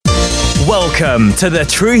Welcome to the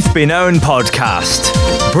Truth Be Known podcast,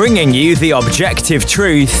 bringing you the objective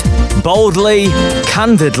truth boldly,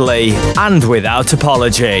 candidly, and without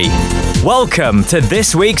apology. Welcome to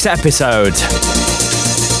this week's episode.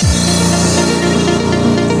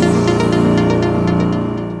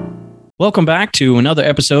 Welcome back to another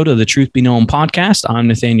episode of the Truth Be Known podcast. I'm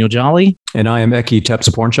Nathaniel Jolly. And I am Eki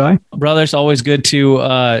Tepsapornchai. Brother, it's always good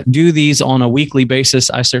to do these on a weekly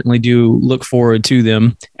basis. I certainly do look forward to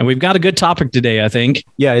them. And we've got a good topic today, I think.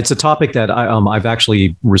 Yeah, it's a topic that I've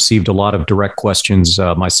actually received a lot of direct questions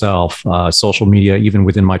myself, social media, even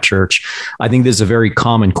within my church. I think this is a very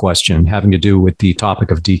common question having to do with the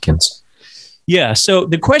topic of deacons. Yeah, so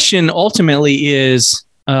the question ultimately is,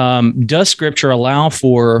 does Scripture allow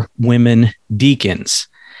for women deacons?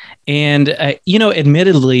 And,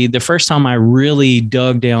 admittedly, the first time I really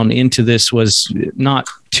dug down into this was not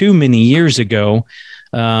too many years ago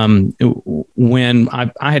when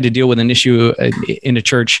I had to deal with an issue in a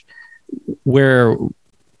church where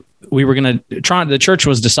we were going to try. The church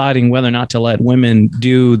was deciding whether or not to let women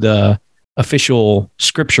do the official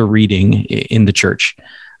Scripture reading in the church.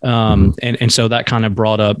 And so that kind of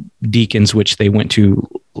brought up deacons, which they went to,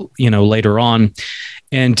 later on.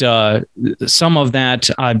 And some of that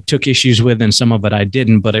I took issues with and some of it I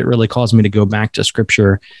didn't, but it really caused me to go back to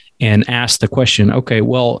Scripture and ask the question, okay,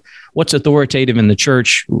 well, what's authoritative in the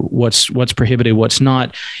church? What's prohibited? What's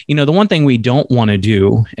not? The one thing we don't want to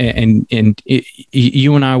do, and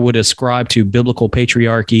you and I would ascribe to biblical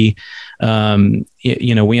patriarchy.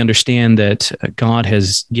 We understand that God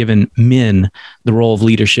has given men the role of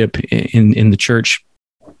leadership in the church.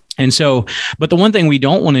 And so, but the one thing we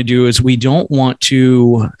don't want to do is we don't want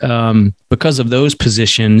to, because of those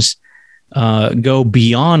positions, go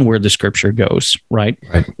beyond where the Scripture goes, right?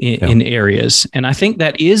 In areas. And I think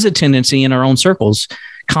that is a tendency in our own circles.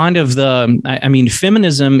 Kind of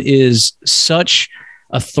feminism is such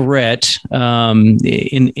a threat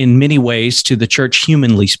in many ways to the church,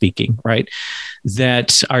 humanly speaking, right?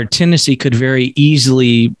 That our tendency could very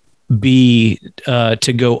easily be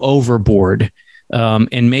to go overboard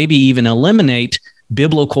and maybe even eliminate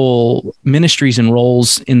biblical ministries and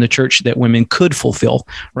roles in the church that women could fulfill,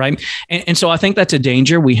 right? And so I think that's a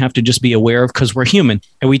danger we have to just be aware of because we're human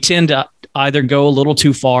and we tend to either go a little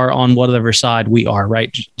too far on whatever side we are,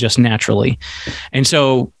 right? Just naturally. And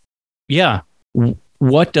so, yeah,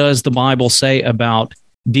 what does the Bible say about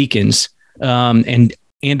deacons and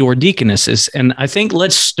or deaconesses? And I think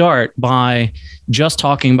let's start by just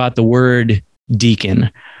talking about the word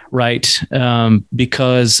deacon, right?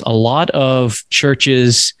 Because a lot of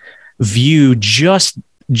churches view just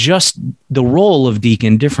the role of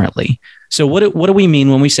deacon differently. So what do we mean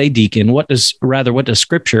when we say deacon? What does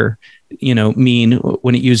Scripture, mean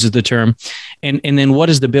when it uses the term? And then what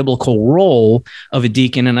is the biblical role of a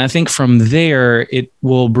deacon? And I think from there, it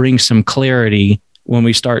will bring some clarity when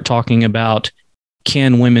we start talking about,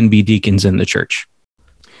 can women be deacons in the church?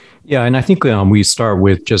 Yeah, and I think we start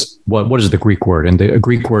with just what is the Greek word? And the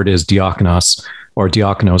Greek word is diakonos or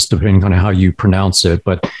diakonos, depending on how you pronounce it.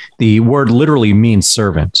 But the word literally means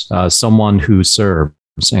servant, someone who serves.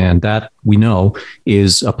 And that we know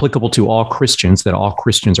is applicable to all Christians, that all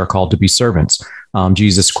Christians are called to be servants.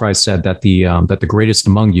 Jesus Christ said that the greatest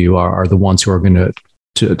among you are the ones who are going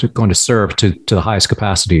to serve to the highest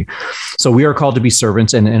capacity. So we are called to be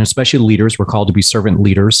servants, and especially leaders. We're called to be servant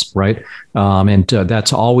leaders, right? And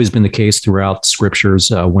that's always been the case throughout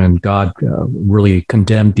Scriptures. When God really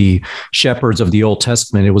condemned the shepherds of the Old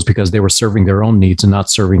Testament, it was because they were serving their own needs and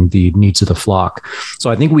not serving the needs of the flock.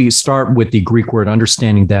 So I think we start with the Greek word,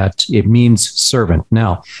 understanding that it means servant.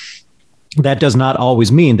 Now, that does not always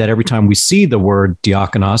mean that every time we see the word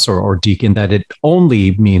diakonos or deacon, that it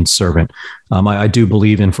only means servant. I do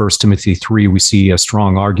believe in 1 Timothy 3, we see a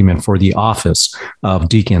strong argument for the office of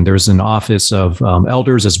deacon. There's an office of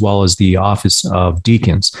elders as well as the office of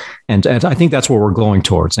deacons. And I think that's what we're going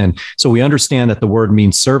towards. And so we understand that the word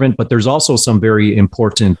means servant, but there's also some very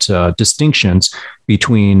important distinctions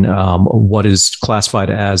between what is classified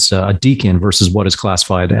as a deacon versus what is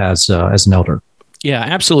classified as an elder. Yeah,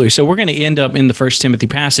 absolutely. So we're going to end up in the 1 Timothy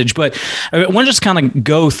passage, but I want to just kind of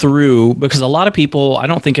go through, because a lot of people, I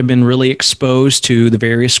don't think, have been really exposed to the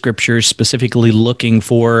various scriptures, specifically looking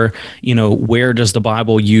for, where does the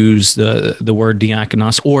Bible use the word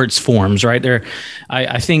diakonos or its forms, right? There,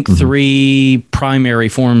 I think three primary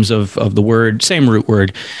forms of the word, same root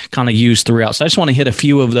word, kind of used throughout. So I just want to hit a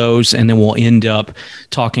few of those, and then we'll end up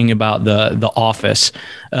talking about the office.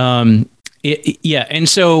 And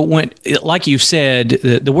so when, like you said,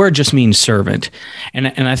 the word just means servant, and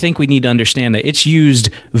I think we need to understand that it's used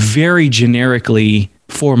very generically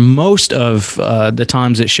for most of the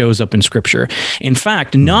times it shows up in Scripture. In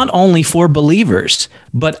fact, not only for believers,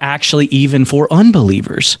 but actually even for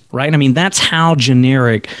unbelievers, right? I mean, that's how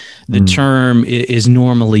generic the term is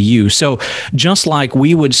normally used. So just like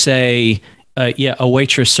we would say, a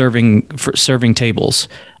waitress serving tables,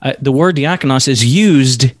 the word diakonos is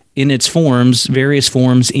used in its various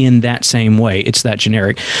forms in that same way. It's that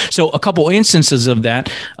generic. So a couple instances of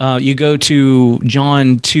that, you go to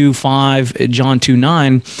John 2:5, John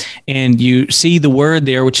 2:9, and you see the word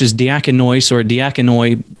there, which is diakonos or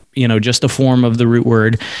diakonoi, just a form of the root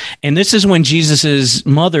word. And this is when Jesus's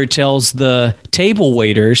mother tells the table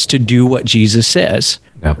waiters to do what Jesus says.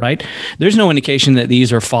 Yeah. Right? There's no indication that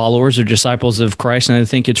these are followers or disciples of Christ, and I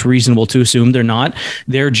think it's reasonable to assume they're not.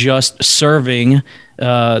 They're just serving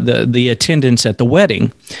the attendants at the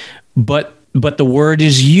wedding. But the word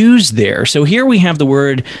is used there. So here we have the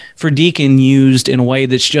word for deacon used in a way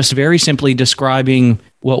that's just very simply describing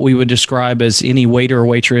what we would describe as any waiter or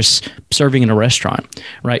waitress serving in a restaurant,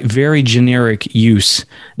 right? Very generic use.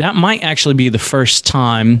 That might actually be the first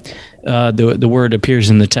time the word appears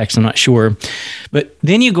in the text. I'm not sure. But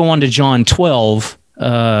then you go on to John 12,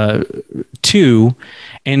 2,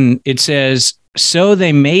 and it says, "So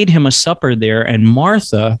they made him a supper there, and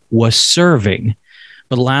Martha was serving,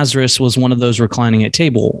 but Lazarus was one of those reclining at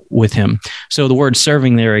table with him." So the word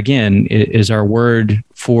serving there again is our word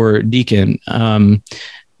for deacon.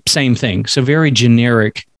 Same thing. So very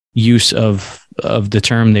generic use of the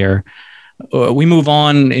term there. We move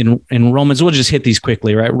on in Romans. We'll just hit these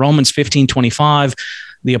quickly, right? Romans 15:25,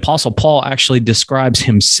 the Apostle Paul actually describes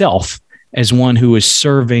himself as one who is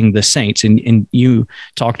serving the saints. And you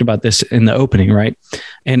talked about this in the opening, right?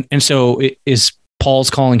 And so Paul's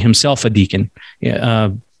calling himself a deacon.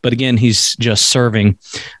 But again, he's just serving.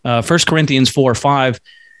 1 Corinthians 4:5.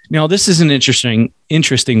 Now, this is an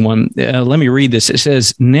interesting one. Let me read this. It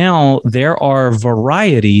says, "Now there are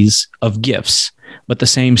varieties of gifts, but the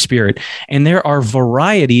same Spirit. And there are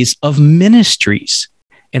varieties of ministries,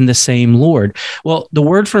 and the same Lord." Well, the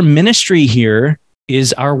word for ministry here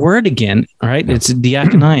is our word again, right? Yeah. It's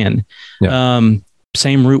diakonion. Yeah.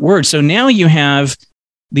 Same root word. So now you have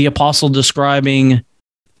the apostle describing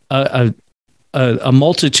a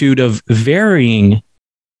multitude of varying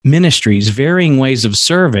ministries, varying ways of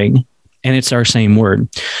serving, and it's our same word.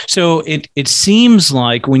 So it seems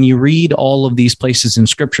like when you read all of these places in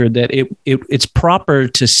Scripture that it's proper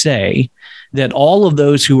to say that all of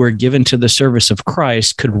those who are given to the service of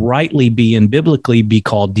Christ could rightly be and biblically be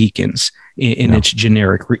called deacons in its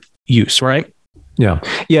generic use, right? Yeah.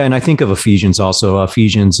 And I think of Ephesians also.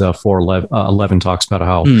 Ephesians 4:11 talks about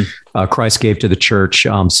how Christ gave to the church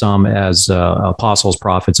some as apostles,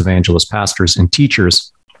 prophets, evangelists, pastors, and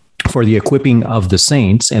teachers for the equipping of the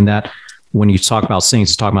saints. And that when you talk about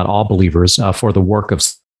saints, it's talking about all believers for the work of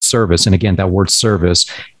service. And again, that word service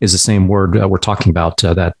is the same word we're talking about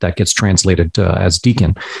that gets translated as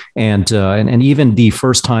deacon. And even the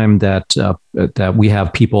first time that we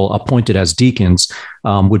have people appointed as deacons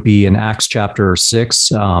would be in Acts chapter 6,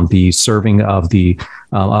 the serving of the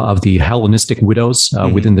Hellenistic widows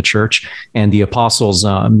within the church. And the apostles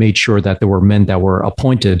made sure that there were men that were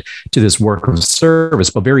appointed to this work of service.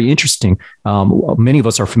 But very interesting, many of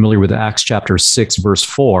us are familiar with Acts chapter 6, verse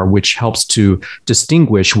 4, which helps to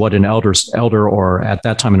distinguish what an elder, or at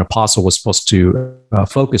that time an apostle, was supposed to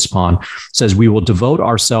focus upon. It says, "We will devote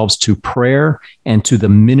ourselves to prayer and to the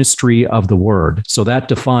ministry of the word." So that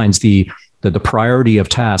defines the priority of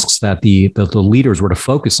tasks that the leaders were to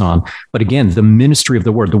focus on. But again, the ministry of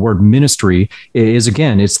the word ministry is,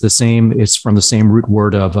 again, it's from the same root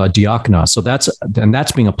word of diakonos. So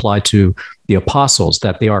that's being applied to the apostles,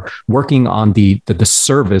 that they are working on the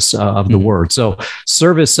service of the word. So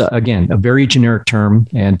service, again, a very generic term.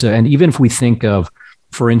 And even if we think of,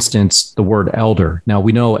 for instance, the word elder. Now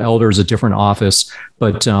we know elder is a different office,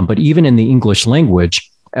 but even in the English language,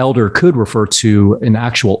 elder could refer to an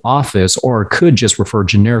actual office, or could just refer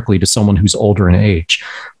generically to someone who's older in age,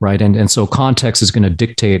 right? And so context is going to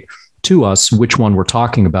dictate to us which one we're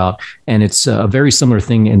talking about. And it's a very similar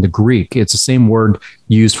thing in the Greek. It's the same word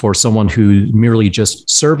used for someone who merely just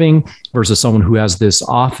serving versus someone who has this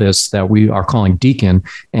office that we are calling deacon.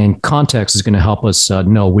 And context is going to help us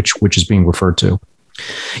know which is being referred to.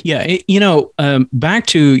 Yeah, back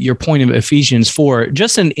to your point of Ephesians 4,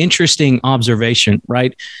 just an interesting observation,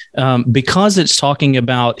 right? Because it's talking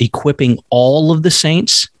about equipping all of the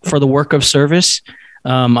saints for the work of service.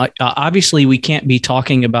 Obviously, we can't be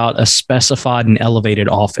talking about a specified and elevated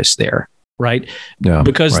office there, right? Yeah,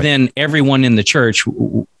 because then everyone in the church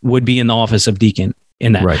would be in the office of deacon.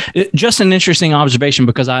 in that. Right. Just an interesting observation,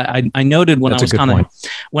 because I noted when That's I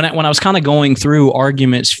was kind of going through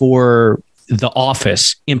arguments for the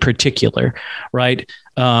office in particular, right?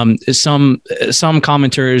 Some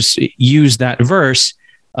commenters use that verse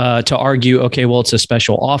to argue, okay, well, it's a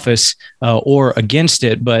special office or against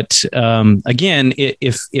it. But again,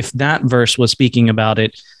 if that verse was speaking about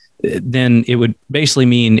it, then it would basically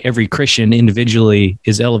mean every Christian individually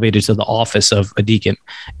is elevated to the office of a deacon.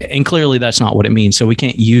 And clearly that's not what it means. So we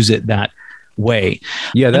can't use it that way.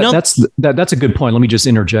 Yeah, that's a good point. Let me just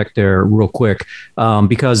interject there real quick,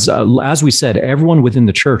 because as we said, everyone within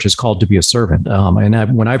the church is called to be a servant.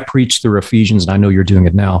 When I preach through Ephesians, and I know you're doing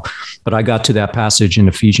it now, but I got to that passage in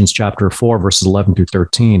Ephesians chapter 4, verses 11 through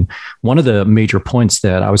 13. One of the major points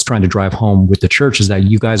that I was trying to drive home with the church is that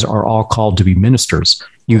you guys are all called to be ministers.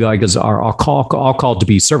 You guys are all called to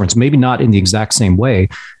be servants, maybe not in the exact same way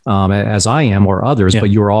as I am or others,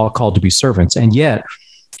 but you're all called to be servants. And yet,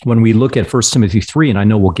 when we look at 1 Timothy 3, and I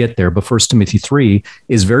know we'll get there, but 1 Timothy 3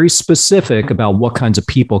 is very specific about what kinds of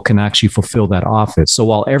people can actually fulfill that office. So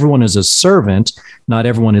while everyone is a servant, not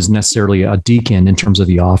everyone is necessarily a deacon in terms of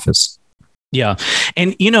the office. Yeah.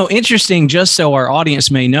 And, interesting, just so our audience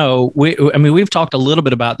may know, we've talked a little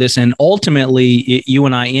bit about this, and ultimately you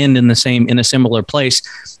and I end in a similar place.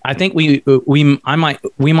 I think we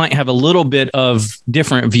might have a little bit of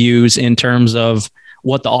different views in terms of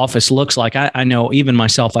what the office looks like. I know even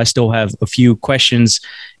myself, I still have a few questions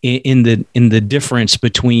in the difference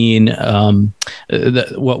between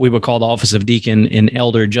what we would call the office of deacon and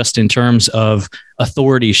elder, just in terms of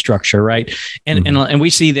authority structure, right? And we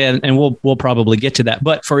see that, and we'll probably get to that.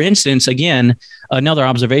 But for instance, again, another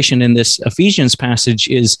observation in this Ephesians passage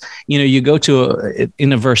is, you go to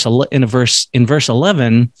in verse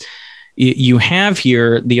 11. You have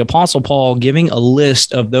here the Apostle Paul giving a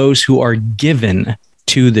list of those who are given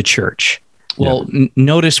to the church. Well,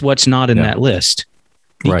 notice what's not in that list.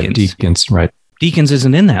 Deacons. Right, deacons, right. Deacons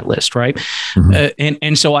isn't in that list, right?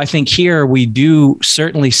 And so I think here we do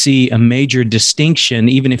certainly see a major distinction,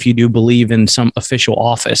 even if you do believe in some official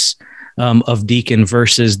office of deacon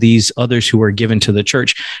versus these others who are given to the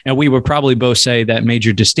church. And we would probably both say that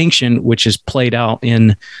major distinction, which is played out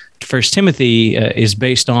in 1 Timothy, is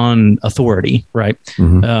based on authority, right?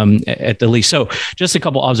 At the least. So just a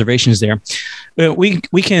couple observations there. We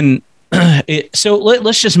can, so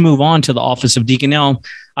let's just move on to the office of deacon. Now,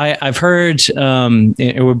 I've heard, and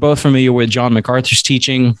we're both familiar with John MacArthur's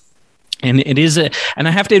teaching. And and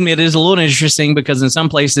I have to admit, it is a little interesting, because in some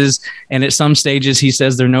places and at some stages, he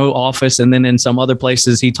says there's no office. And then in some other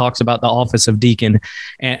places, he talks about the office of deacon.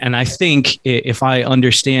 And I think if I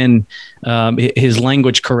understand his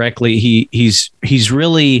language correctly, he's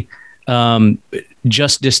really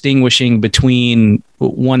just distinguishing between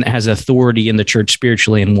one that has authority in the church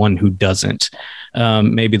spiritually and one who doesn't.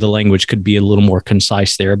 Maybe the language could be a little more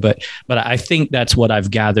concise there, but I think that's what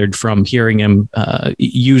I've gathered from hearing him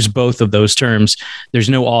use both of those terms. There's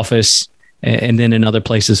no office, and then in other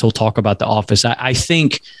places he'll talk about the office. I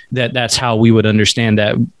think that's how we would understand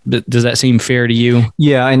that. Does that seem fair to you?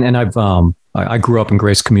 Yeah, and I grew up in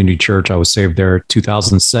Grace Community Church. I was saved there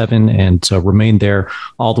 2007 and remained there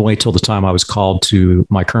all the way till the time I was called to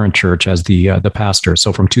my current church as the pastor.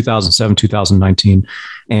 So from 2007, 2019,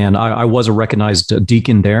 and I was a recognized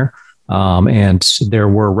deacon there. And there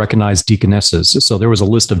were recognized deaconesses. So there was a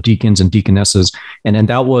list of deacons and deaconesses, and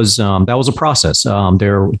that was a process.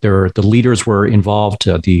 The leaders were involved.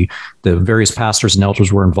 The various pastors and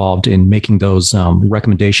elders were involved in making those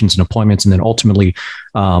recommendations and appointments, and then ultimately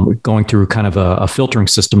going through kind of a filtering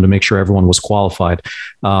system to make sure everyone was qualified.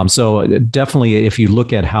 So definitely, if you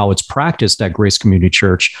look at how it's practiced at Grace Community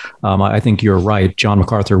Church, I think you're right. John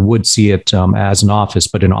MacArthur would see it as an office,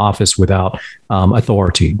 but an office without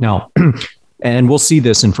authority. Now, and we'll see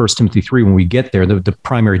this in 1 Timothy 3 when we get there. The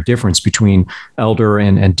primary difference between elder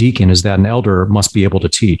and deacon is that an elder must be able to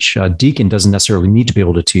teach. A deacon doesn't necessarily need to be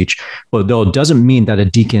able to teach, but though it doesn't mean that a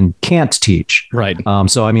deacon can't teach. Right.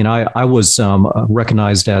 So, I mean, I was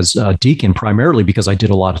recognized as a deacon primarily because I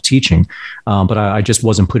did a lot of teaching, but I just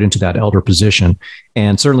wasn't put into that elder position.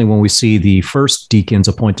 And certainly when we see the first deacons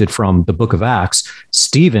appointed from the book of Acts,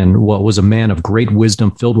 Stephen was a man of great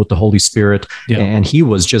wisdom, filled with the Holy Spirit, and he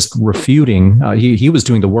was just refuting. He was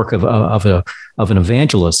doing the work of an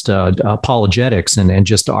evangelist, apologetics, and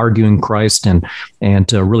just arguing Christ and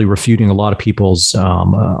really refuting a lot of people's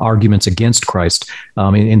arguments against Christ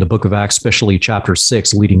in the book of Acts, especially chapter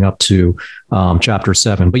 6 leading up to chapter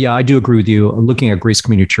 7. But yeah, I do agree with you. Looking at Grace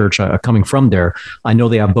Community Church, coming from there, I know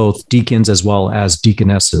they have both deacons as well as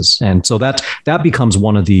deaconesses. And so that becomes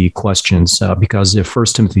one of the questions, because if 1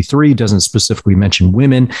 Timothy 3 doesn't specifically mention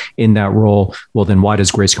women in that role, well, then why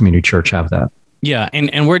does Grace Community Church have that? Yeah,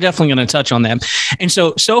 and we're definitely going to touch on that. And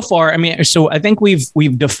so far, I mean, so I think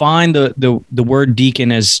we've defined the word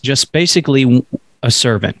deacon as just basically a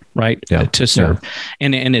servant, right? Yeah. To serve,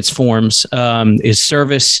 and its forms is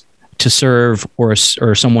service, to serve, or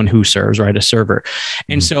someone who serves, right? A server.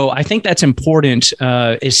 And so I think that's important,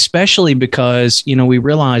 especially because, we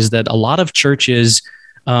realize that a lot of churches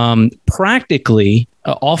practically,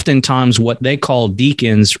 oftentimes what they call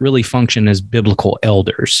deacons really function as biblical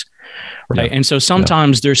elders. Right. Yeah. And so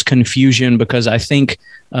sometimes there's confusion because I think,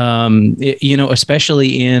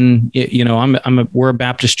 especially in, we're a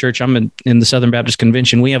Baptist church. I'm in the Southern Baptist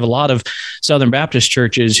Convention. We have a lot of Southern Baptist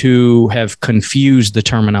churches who have confused the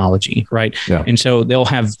terminology. Right. Yeah. And so they'll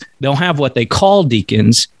have what they call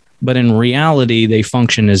deacons, but in reality, they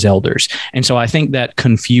function as elders. And so I think that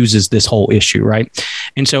confuses this whole issue, right?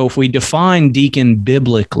 And so if we define deacon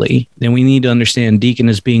biblically, then we need to understand deacon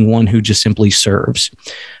as being one who just simply serves.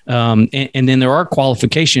 And then there are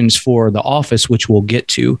qualifications for the office, which we'll get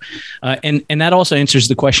to. And that also answers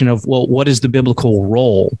the question of, well, what is the biblical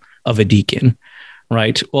role of a deacon?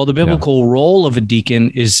 Right. Well, the biblical role of a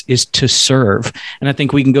deacon is to serve. And I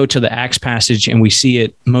think we can go to the Acts passage and we see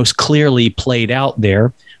it most clearly played out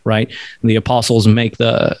there. Right. The apostles make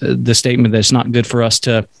the statement that it's not good for us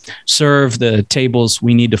to serve the tables.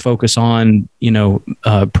 We need to focus on,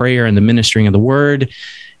 prayer and the ministering of the word.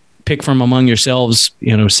 Pick from among yourselves,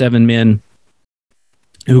 7 men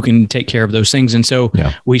who can take care of those things. And so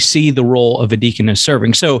we see the role of a deacon as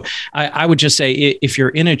serving. So I would just say, if you're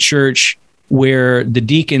in a church where the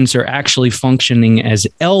deacons are actually functioning as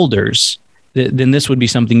elders, then this would be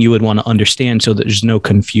something you would want to understand so that there's no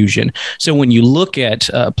confusion. So when you look at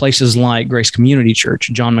places like Grace Community Church,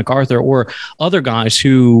 John MacArthur, or other guys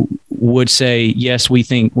who would say, yes, we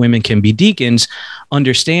think women can be deacons,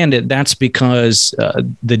 understand it. That's because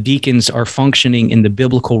the deacons are functioning in the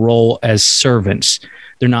biblical role as servants.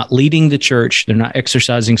 They're not leading the church. They're not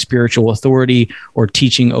exercising spiritual authority or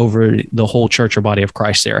teaching over the whole church or body of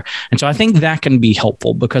Christ there. And so I think that can be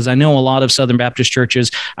helpful because I know a lot of Southern Baptist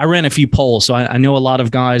churches, I ran a few polls, so I know a lot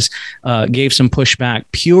of guys gave some pushback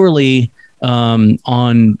purely on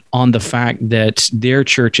the fact that their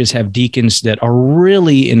churches have deacons that are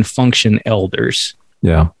really in function elders.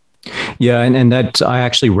 Yeah. Yeah, and that I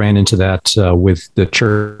actually ran into that with the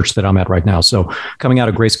church that I'm at right now. So coming out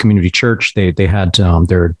of Grace Community Church, they had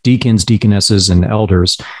their deacons, deaconesses, and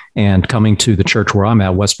elders. And coming to the church where I'm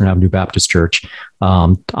at, Western Avenue Baptist Church,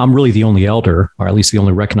 I'm really the only elder, or at least the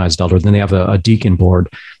only recognized elder. Then they have a deacon board.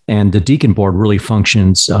 And the deacon board really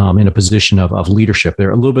functions in a position of leadership.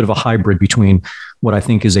 They're a little bit of a hybrid between what I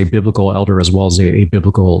think is a biblical elder as well as a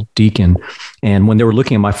biblical deacon. And when they were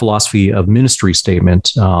looking at my philosophy of ministry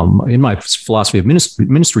statement, in my philosophy of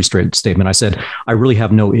ministry statement, I said, I really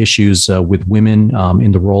have no issues with women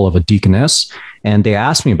in the role of a deaconess. And they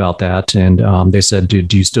asked me about that. And they said, do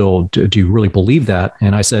you really believe that?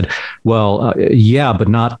 And I said, well, yeah, but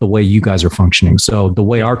not the way you guys are functioning. So the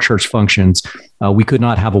way our church functions, we could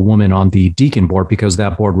not have a woman on the deacon board because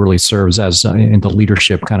that board really serves as in the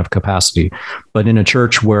leadership kind of capacity. But in a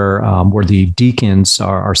church where the deacons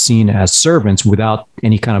are seen as servants without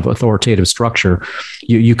any kind of authoritative structure,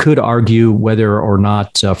 you could argue whether or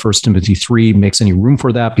not 1 Timothy 3 makes any room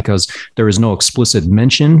for that because there is no explicit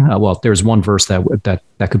mention. Well, there's one verse that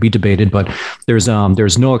could be debated, but there's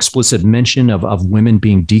no explicit mention of women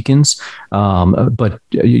being deacons. But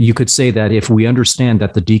you could say that if we understand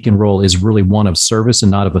that the deacon role is really one of service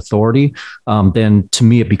and not of authority, then to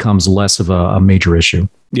me it becomes less of a major issue.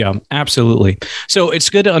 Yeah, absolutely. So it's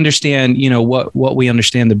good to understand, what we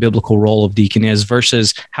understand the biblical role of deacon is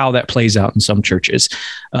versus how that plays out in some churches.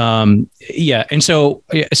 And so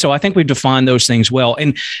I think we've defined those things well,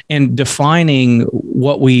 and defining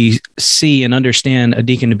what we see and understand a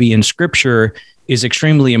deacon to be in Scripture is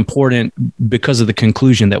extremely important because of the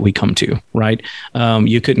conclusion that we come to, right?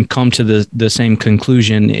 You couldn't come to the same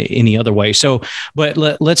conclusion any other way. So, but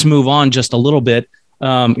let's move on just a little bit.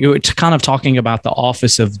 It's kind of talking about the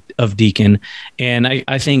office of deacon. And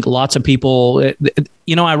I think lots of people,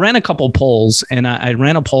 I ran a couple polls, and I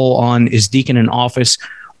ran a poll on, is deacon an office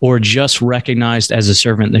or just recognized as a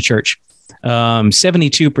servant in the church?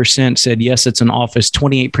 72% said, yes, it's an office.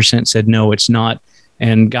 28% said, no, it's not.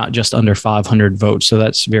 and got just under 500 votes. So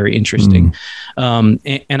that's very interesting.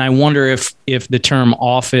 And I wonder if the term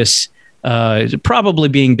office is probably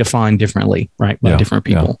being defined differently, right, by different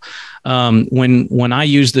people. When I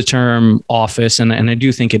use the term office, and I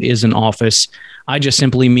do think it is an office, I just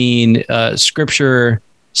simply mean Scripture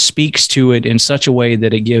speaks to it in such a way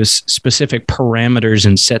that it gives specific parameters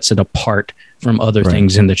and sets it apart from other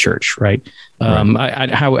things in the church, right?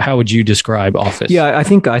 How would you describe office? Yeah, I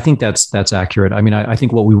think that's accurate. I mean, I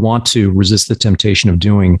think what we want to resist the temptation of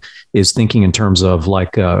doing is thinking in terms of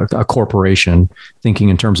like a corporation, thinking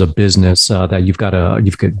in terms of business.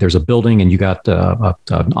 That there's a building and you got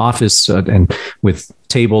an office and with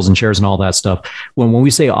tables and chairs and all that stuff. When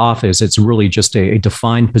we say office, it's really just a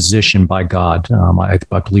defined position by God. I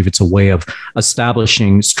believe it's a way of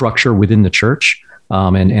establishing structure within the church.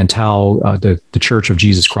 And how the Church of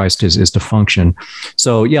Jesus Christ is to function.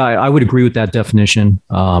 So yeah, I would agree with that definition.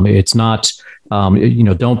 It's not,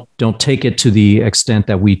 don't take it to the extent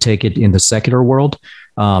that we take it in the secular world.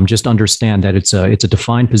 Just understand that it's a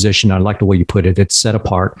defined position. I like the way you put it. It's set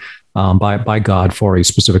apart by God for a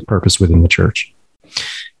specific purpose within the church.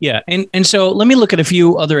 Yeah, and so let me look at a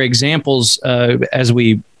few other examples as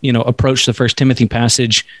we approach the First Timothy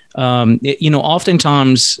passage.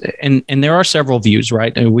 Oftentimes, and there are several views,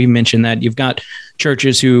 right? We mentioned that you've got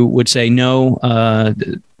churches who would say no,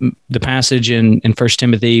 the passage in First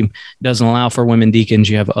Timothy doesn't allow for women deacons.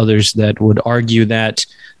 You have others that would argue that.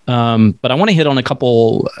 But I want to hit on a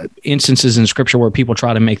couple instances in Scripture where people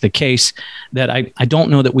try to make the case that I don't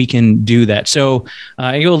know that we can do that. So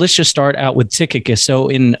let's just start out with Tychicus. So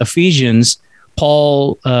in Ephesians,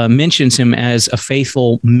 Paul mentions him as a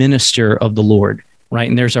faithful minister of the Lord, right?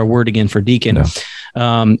 And there's our word again for deacon.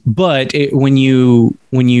 Yeah. But when you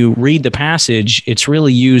read the passage, it's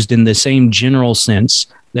really used in the same general sense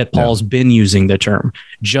that Paul's been using the term,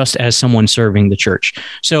 just as someone serving the church.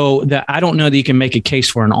 So I don't know that you can make a case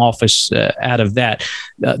for an office out of that.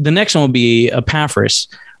 The next one will be Epaphras,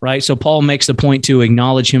 right? So Paul makes the point to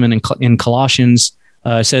acknowledge him in Colossians.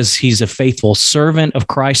 Says he's a faithful servant of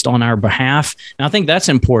Christ on our behalf. And I think that's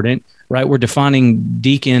important, right? We're defining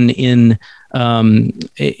deacon in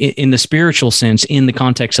the spiritual sense, in the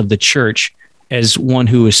context of the church, as one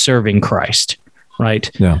who is serving Christ.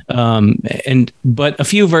 Right. Yeah. But a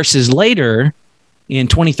few verses later, in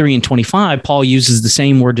 23 and 25, Paul uses the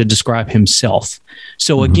same word to describe himself.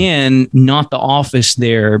 So again, not the office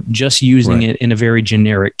there, just using it in a very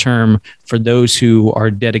generic term for those who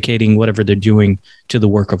are dedicating whatever they're doing to the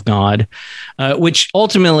work of God, which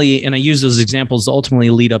ultimately, and I use those examples,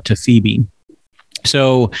 ultimately lead up to Phoebe.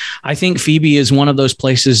 So I think Phoebe is one of those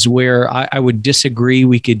places where I would disagree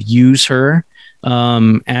we could use her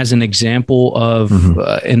as an example of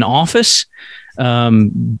an office,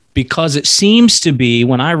 because it seems to be,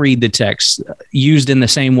 when I read the text, used in the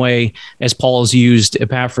same way as Paul's used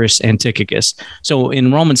Epaphras and Tychicus. So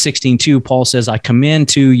in Romans 16:2, Paul says, "I commend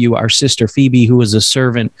to you our sister Phoebe, who is a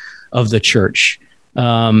servant of the church."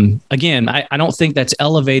 Again, I don't think that's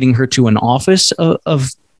elevating her to an office of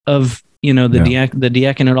the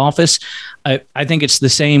diaconate office. I think it's the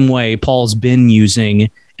same way Paul's been using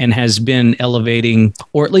and has been elevating,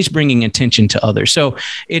 or at least bringing attention to others. So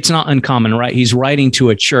it's not uncommon, right? He's writing to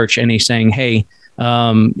a church and he's saying, hey,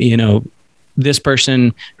 this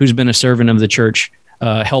person who's been a servant of the church,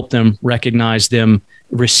 help them, recognize them,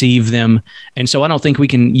 receive them. And so I don't think we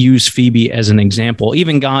can use Phoebe as an example.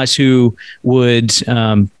 Even guys who would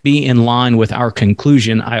be in line with our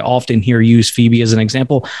conclusion, I often hear use Phoebe as an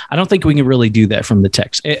example. I don't think we can really do that from the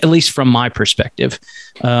text, at least from my perspective.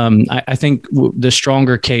 I think the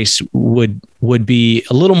stronger case would be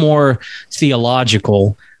a little more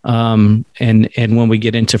theological. And when we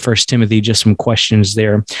get into First Timothy, just some questions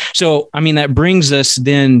there. So, I mean, that brings us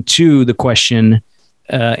then to the question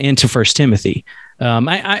into First Timothy.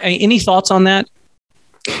 Any thoughts on that?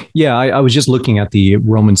 Yeah, I was just looking at the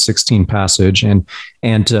Romans 16 passage, and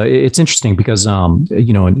it's interesting because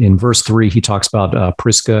in verse 3 he talks about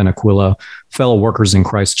Prisca and Aquila, fellow workers in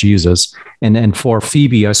Christ Jesus, and for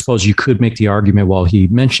Phoebe, I suppose you could make the argument. Well, he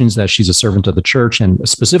mentions that she's a servant of the church, and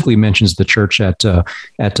specifically mentions the church at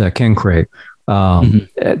Cenchreae.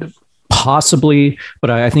 Possibly,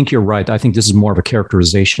 but I think you're right. I think this is more of a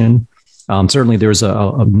characterization. Certainly, there's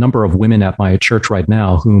a number of women at my church right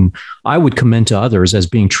now whom I would commend to others as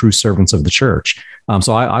being true servants of the church.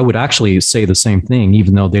 So I would actually say the same thing,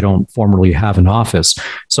 even though they don't formally have an office.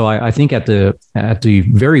 So I think at the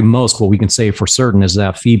very most, what we can say for certain is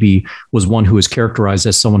that Phoebe was one who is characterized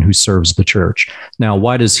as someone who serves the church. Now,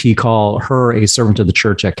 why does he call her a servant of the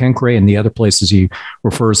church at Cenchreae, and the other places he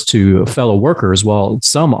refers to fellow workers? Well,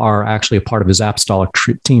 some are actually a part of his apostolic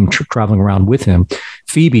team traveling around with him.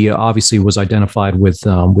 Phoebe obviously was identified with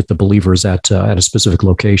the believers at a specific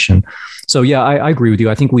location. So yeah, I agree with you.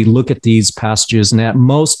 I think we look at these passages, and at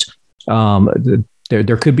most,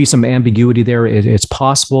 there could be some ambiguity there. It's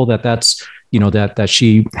possible that's that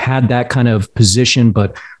she had that kind of position,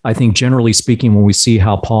 but I think generally speaking, when we see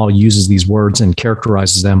how Paul uses these words and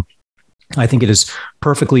characterizes them, I think it is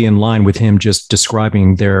perfectly in line with him just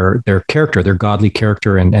describing their character, their godly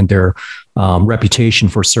character, and their reputation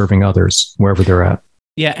for serving others wherever they're at.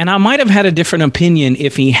 Yeah, and I might have had a different opinion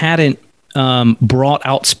if he hadn't brought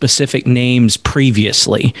out specific names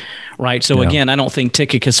previously, right? So again, I don't think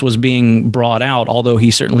Tychicus was being brought out, although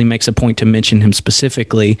he certainly makes a point to mention him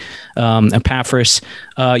specifically. Epaphras,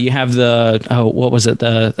 you have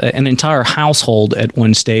an entire household at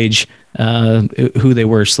one stage. Who they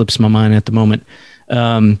were slips my mind at the moment.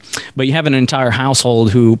 But you have an entire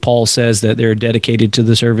household who Paul says that they're dedicated to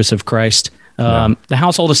the service of Christ. The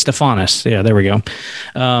household of Stephanas. Yeah, there we go.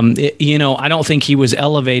 I don't think he was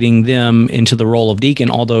elevating them into the role of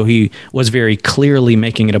deacon, although he was very clearly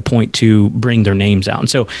making it a point to bring their names out. And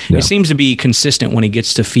so it seems to be consistent when he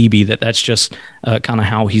gets to Phoebe that's just kind of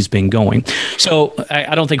how he's been going. So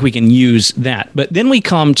I don't think we can use that. But then we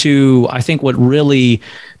come to, I think, what really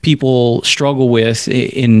people struggle with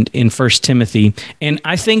in 1 Timothy. And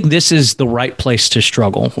I think this is the right place to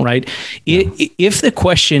struggle, right? If the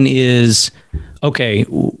question is, okay,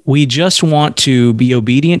 we just want to be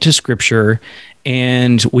obedient to Scripture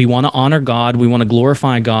and we want to honor God, we want to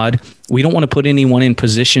glorify God, we don't want to put anyone in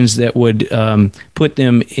positions that would put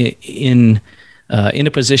them in a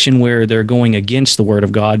position where they're going against the Word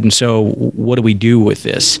of God. And so what do we do with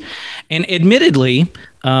this? And admittedly,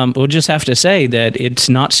 we'll just have to say that it's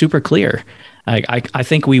not super clear. I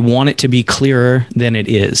think we want it to be clearer than it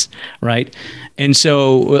is, right? And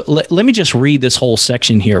so let me just read this whole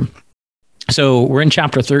section here. So we're in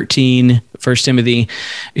chapter 13, 1 Timothy.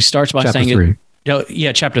 It starts by saying...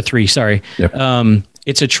 chapter 3, sorry. Yep.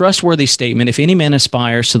 It's a trustworthy statement. If any man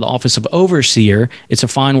aspires to the office of overseer, it's a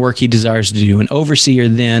fine work he desires to do. An overseer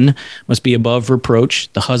then must be above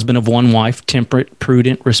reproach, the husband of one wife, temperate,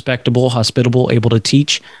 prudent, respectable, hospitable, able to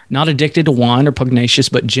teach, not addicted to wine or pugnacious,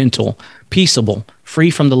 but gentle, peaceable, free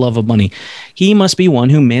from the love of money. He must be one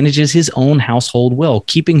who manages his own household well,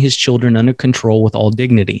 keeping his children under control with all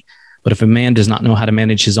dignity. But if a man does not know how to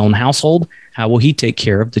manage his own household, how will he take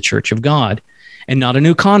care of the church of God? And not a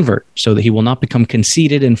new convert, so that he will not become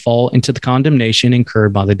conceited and fall into the condemnation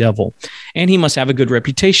incurred by the devil. And he must have a good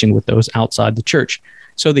reputation with those outside the church,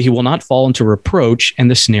 so that he will not fall into reproach and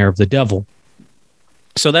the snare of the devil.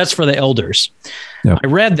 So that's for the elders. Yep. I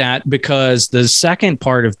read that because the second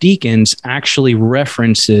part of deacons actually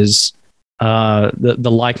references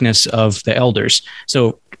the likeness of the elders.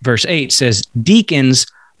 So verse 8 says, deacons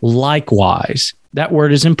likewise. That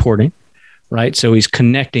word is important, right? So he's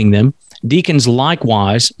connecting them. Deacons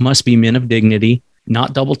likewise must be men of dignity,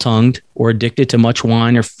 not double-tongued or addicted to much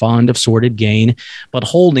wine or fond of sordid gain, but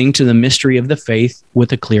holding to the mystery of the faith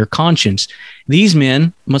with a clear conscience. These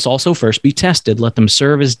men must also first be tested. Let them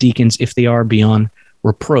serve as deacons if they are beyond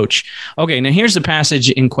reproach. Okay, now here's the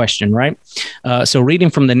passage in question, right? So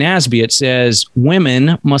reading from the NASB, it says,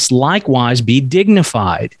 women must likewise be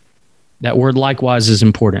dignified. That word likewise is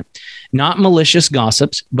important. Not malicious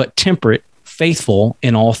gossips, but temperate, faithful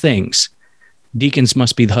in all things. Deacons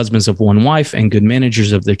must be the husbands of one wife and good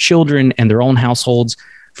managers of their children and their own households.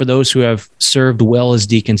 For those who have served well as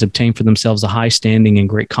deacons obtain for themselves a high standing and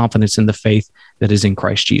great confidence in the faith that is in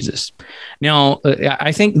Christ Jesus. Now,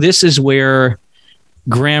 I think this is where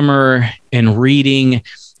grammar and reading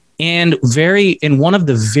and in one of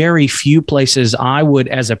the very few places I would,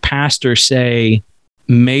 as a pastor, say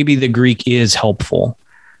maybe the Greek is helpful.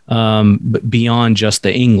 But beyond just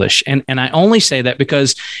the English. And I only say that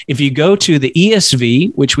because if you go to the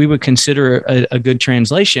ESV, which we would consider a good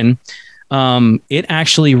translation, it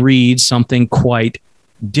actually reads something quite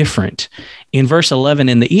different. In verse 11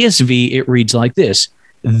 in the ESV, it reads like this: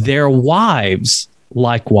 their wives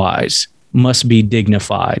likewise must be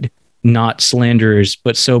dignified, not slanderers,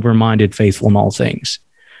 but sober-minded, faithful in all things.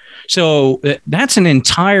 So that's an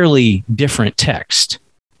entirely different text.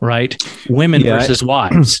 Right? Women versus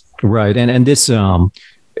wives. Right. And this,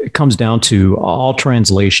 it comes down to all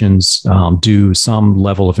translations do some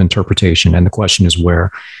level of interpretation, and the question is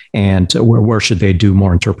where, and where should they do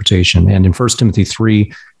more interpretation? And in 1 Timothy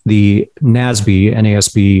 3, the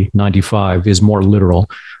NASB 95 is more literal.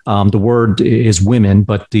 The word is women,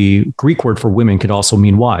 but the Greek word for women could also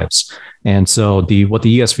mean wives. And so what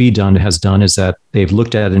the ESV has done is that they've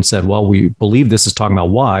looked at it and said, well, we believe this is talking about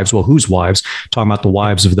wives. Well, whose wives? Talking about the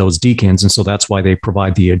wives of those deacons. And so that's why they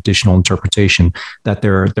provide the additional interpretation that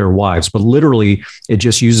they're wives. But literally, it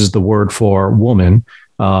just uses the word for woman,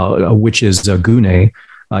 which is gune.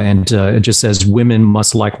 And it just says women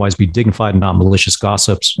must likewise be dignified, not malicious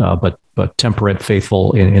gossips, but temperate,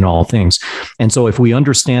 faithful in all things. And so if we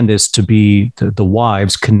understand this to be the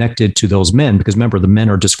wives connected to those men, because remember, the men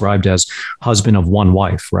are described as husband of one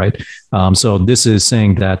wife, right? So this is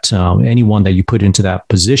saying that anyone that you put into that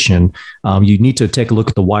position, you need to take a look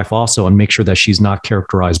at the wife also and make sure that she's not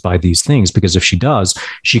characterized by these things, because if she does,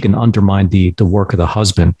 she can undermine the work of the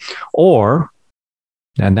husband.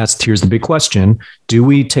 And here's the big question: do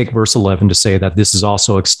we take verse 11 to say that this is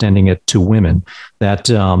also extending it to women?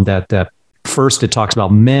 That first it talks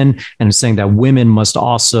about men, and it's saying that women must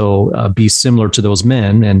also be similar to those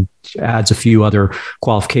men, and adds a few other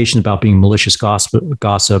qualifications about being malicious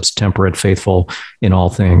gossips, temperate, faithful in all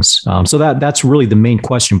things. So that's really the main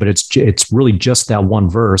question, but it's really just that one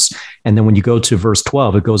verse. And then when you go to verse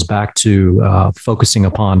 12, it goes back to focusing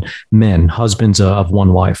upon men, husbands of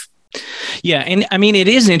one wife. Yeah, and I mean, it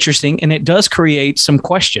is interesting, and it does create some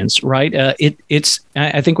questions, right?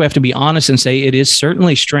 I think we have to be honest and say it is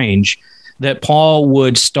certainly strange that Paul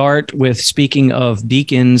would start with speaking of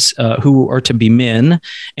deacons who are to be men,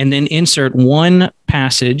 and then insert one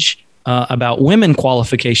passage about women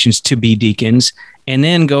qualifications to be deacons, and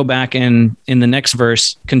then go back and in the next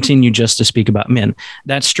verse continue just to speak about men.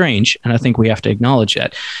 That's strange, and I think we have to acknowledge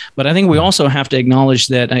that. But I think we also have to acknowledge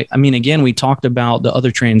that, I mean, again, we talked about the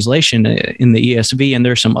other translation in the ESV, and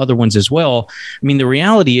there's some other ones as well. I mean, the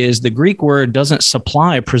reality is the Greek word doesn't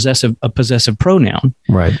supply a possessive pronoun.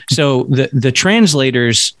 Right. So the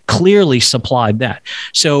translators clearly supplied that.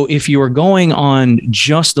 So if you were going on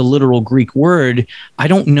just the literal Greek word, I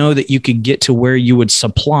don't know that you could get to where you would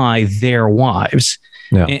supply their wives.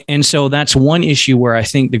 Yeah. And so that's one issue where I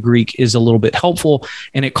think the Greek is a little bit helpful,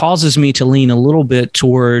 and it causes me to lean a little bit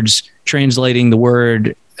towards translating the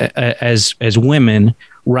word as women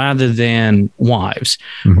rather than wives,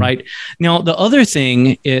 right? Now, the other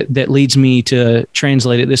thing that leads me to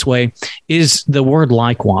translate it this way is the word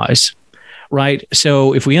likewise, right?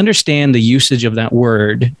 So if we understand the usage of that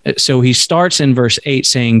word, so he starts in verse 8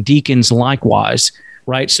 saying deacons likewise,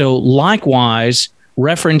 right? So likewise,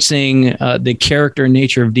 referencing the character and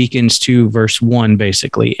nature of deacons to verse 1,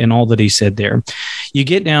 basically, and all that he said there. You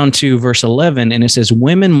get down to verse 11, and it says,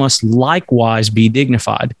 women must likewise be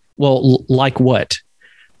dignified. Well, like what?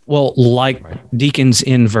 Well, like deacons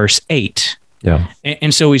in verse 8. Yeah.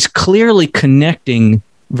 And so he's clearly connecting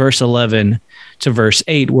verse 11 to verse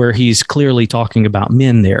 8, where he's clearly talking about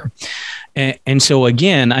men there. And so,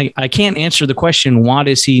 again, I can't answer the question, why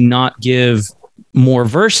does he not give more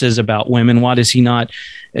verses about women? Why does he not,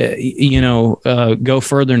 go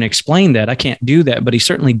further and explain that? I can't do that, but he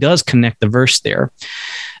certainly does connect the verse there.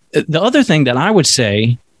 The other thing that I would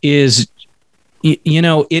say is,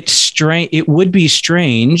 it's strange. It would be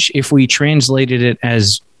strange if we translated it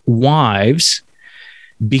as wives,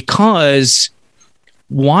 because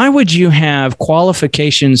why would you have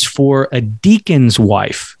qualifications for a deacon's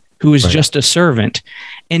wife who is just a servant,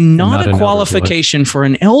 and not a qualification for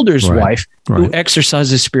an elder's wife who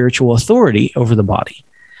exercises spiritual authority over the body?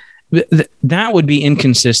 That would be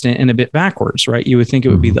inconsistent and a bit backwards, right? You would think it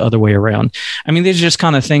would be the other way around. I mean, these are just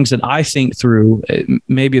kind of things that I think through.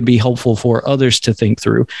 Maybe it'd be helpful for others to think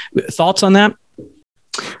through. Thoughts on that?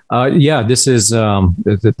 Yeah, this is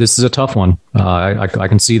a tough one. I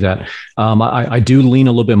can see that. I do lean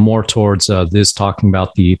a little bit more towards this talking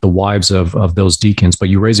about the wives of those deacons, but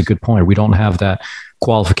you raise a good point. We don't have that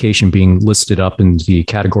qualification being listed up in the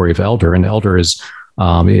category of elder, and elder is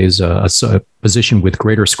a position with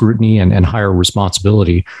greater scrutiny and higher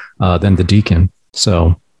responsibility than the deacon.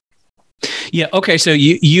 So. Yeah. Okay. So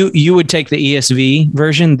you would take the ESV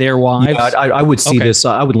version, their wives. Yeah, I would see this.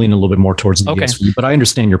 I would lean a little bit more towards the ESV, but I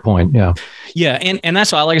understand your point. Yeah. Yeah. And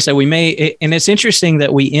that's why, like I said, and it's interesting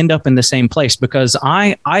that we end up in the same place, because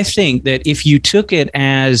I think that if you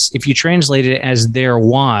translated it as their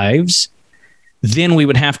wives, then we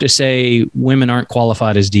would have to say women aren't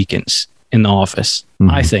qualified as deacons in the office,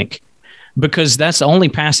 I think, because that's the only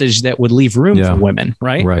passage that would leave room for women.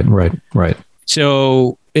 Right. Right.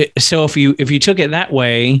 So if you took it that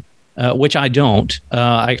way, which I don't.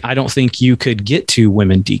 I don't think you could get to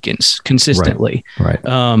women deacons consistently. Right.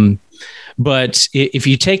 But if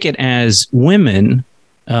you take it as women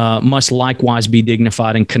must likewise be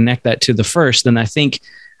dignified and connect that to the first, then I think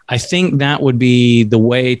that would be the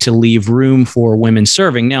way to leave room for women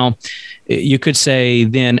serving. Now, you could say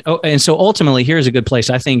then, and so ultimately, here's a good place.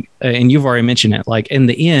 I think, and you've already mentioned it, like in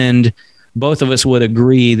the end, both of us would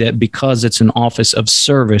agree that because it's an office of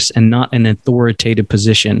service and not an authoritative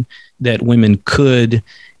position, that women could,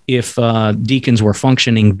 if deacons were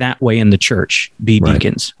functioning that way in the church, be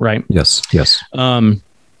deacons, right? Yes.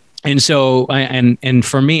 And so, and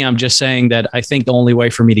for me, I'm just saying that I think the only way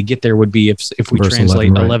for me to get there would be if we Verse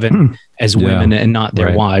translate 11 as women and not their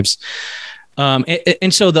Right. wives.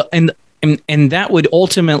 And so and that would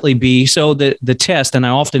ultimately be, so the test, and I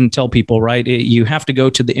often tell people, right, you have to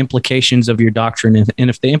go to the implications of your doctrine. And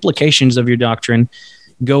if the implications of your doctrine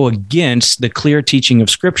go against the clear teaching of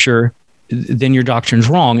Scripture, then your doctrine's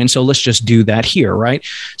wrong. And so let's just do that here, right?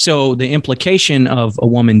 So the implication of a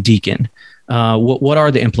woman deacon, what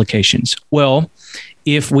are the implications? Well,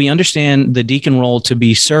 if we understand the deacon role to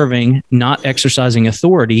be serving, not exercising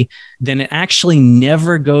authority, then it actually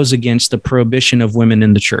never goes against the prohibition of women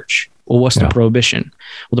in the church. Well, what's the prohibition?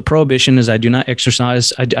 Well, the prohibition is I do not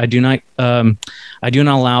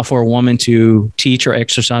allow for a woman to teach or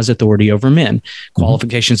exercise authority over men.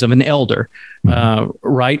 Qualifications of an elder,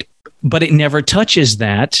 right? But it never touches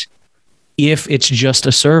that if it's just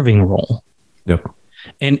a serving role. Yep.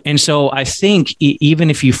 And so I think even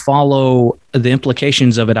if you follow the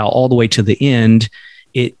implications of it out all the way to the end,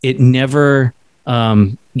 it never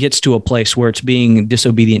gets to a place where it's being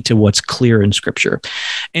disobedient to what's clear in Scripture.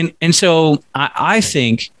 And so I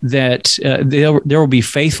think that there will be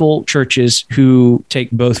faithful churches who take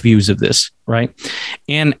both views of this, right?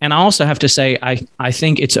 And I also have to say, I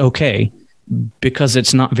think it's okay, because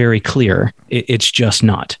it's not very clear. It's just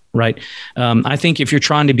not, right? I think if you're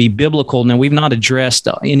trying to be biblical, now we've not addressed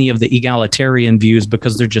any of the egalitarian views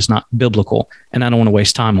because they're just not biblical, and I don't want to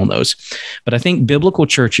waste time on those. But I think biblical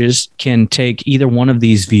churches can take either one of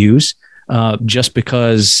these views just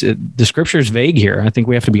because the Scripture is vague here. I think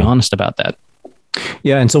we have to be honest about that.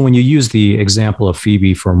 Yeah, and so when you use the example of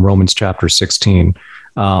Phoebe from Romans chapter 16,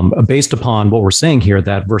 based upon what we're saying here,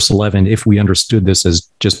 that verse 11, if we understood this as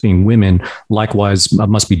just being women, likewise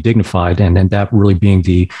must be dignified, and that really being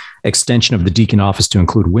the extension of the deacon office to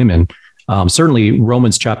include women. Certainly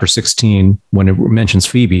Romans chapter 16, when it mentions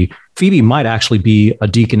Phoebe might actually be a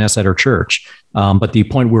deaconess at her church. But the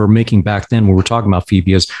point we were making back then when we were talking about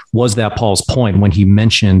Phoebe was that Paul's point when he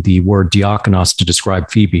mentioned the word diakonos to describe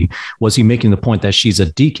Phoebe? Was he making the point that she's a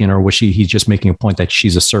deacon, or was he's just making a point that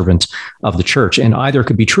she's a servant of the church? And either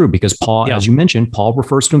could be true, because Paul, as you mentioned, Paul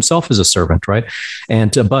refers to himself as a servant, right?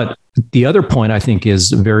 And but the other point I think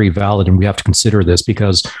is very valid, and we have to consider this,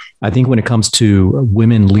 because I think when it comes to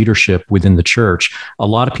women leadership within the church, a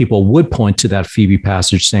lot of people would point to that Phoebe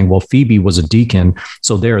passage saying, well, Phoebe was a deacon,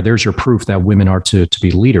 so there's your proof that women are to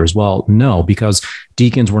be leaders. Well, no, because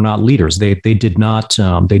deacons were not leaders. They did not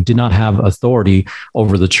have authority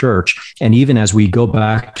over the church. And even as we go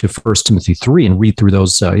back to 1 Timothy 3 and read through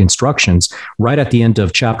those instructions, right at the end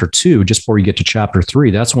of chapter 2, just before you get to chapter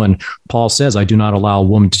 3, that's when Paul says, I do not allow a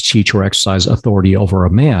woman to teach or exercise authority over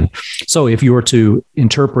a man. So if you were to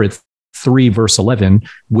interpret 3 verse 11,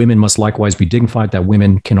 women must likewise be dignified, that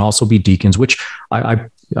women can also be deacons, which I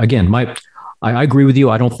agree with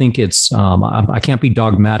you. I don't think it's, I can't be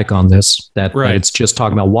dogmatic on this, that it's just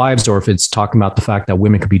talking about wives, or if it's talking about the fact that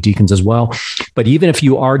women could be deacons as well. But even if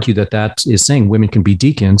you argue that is saying women can be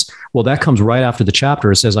deacons, well, that comes right after the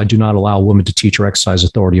chapter. It says, I do not allow a woman to teach or exercise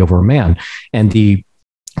authority over a man. And the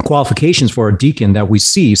qualifications for a deacon that we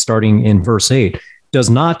see starting in verse 8 does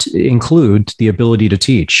not include the ability to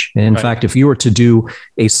teach. And in fact, if you were to do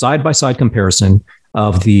a side-by-side comparison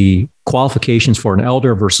of the qualifications for an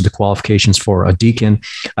elder versus the qualifications for a deacon,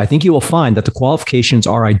 I think you will find that the qualifications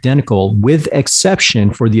are identical, with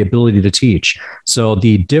exception for the ability to teach. So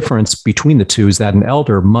the difference between the two is that an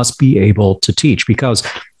elder must be able to teach, because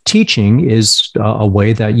teaching is a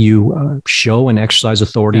way that you show and exercise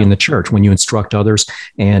authority in the church when you instruct others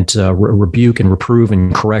and rebuke and reprove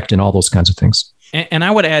and correct and all those kinds of things. And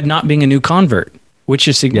I would add not being a new convert, which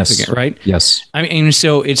is significant, right? Yes. I mean,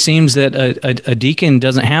 so it seems that a deacon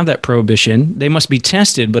doesn't have that prohibition. They must be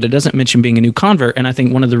tested, but it doesn't mention being a new convert. And I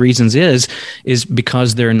think one of the reasons is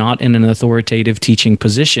because they're not in an authoritative teaching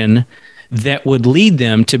position. that would lead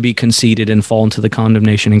them to be conceited and fall into the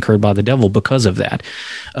condemnation incurred by the devil because of that.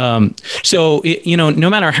 No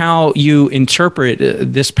matter how you interpret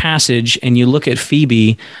this passage and you look at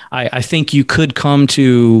Phoebe, I think you could come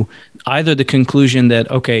to either the conclusion that,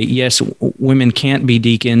 okay, yes, women can't be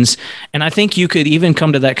deacons. And I think you could even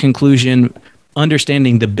come to that conclusion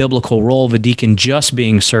understanding the biblical role of a deacon just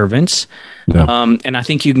being servants. Yeah. And I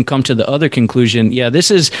think you can come to the other conclusion.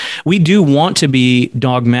 We do want to be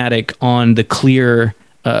dogmatic on the clear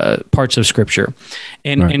parts of Scripture.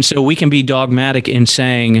 And so we can be dogmatic in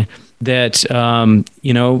saying that,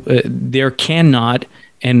 there cannot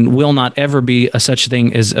and will not ever be a such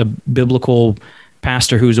thing as a biblical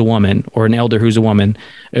pastor who's a woman or an elder who's a woman.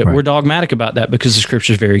 We're dogmatic about that because the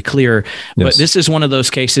Scripture is very clear. Yes. But this is one of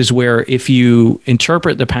those cases where if you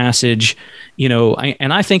interpret the passage,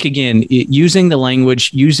 and I think, again, using the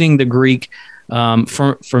language, using the Greek,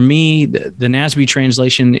 for me, the NASB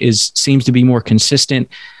translation seems to be more consistent,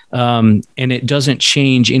 and it doesn't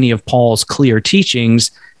change any of Paul's clear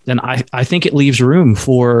teachings. Then I think it leaves room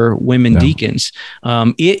for women deacons.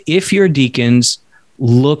 If your deacons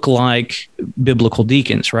look like biblical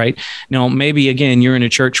deacons, right? Now, maybe, again, you're in a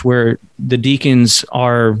church where the deacons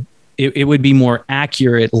are, it would be more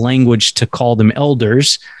accurate language to call them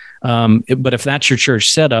elders. But if that's your church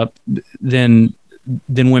setup, then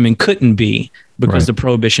women couldn't be, because the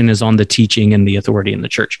prohibition is on the teaching and the authority in the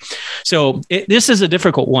church. So this is a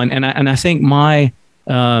difficult one. And I think my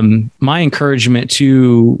encouragement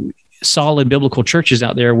to solid biblical churches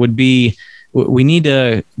out there would be, we need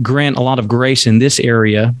to grant a lot of grace in this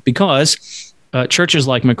area, because churches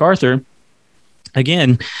like MacArthur,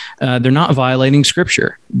 again, they're not violating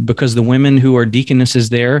Scripture, because the women who are deaconesses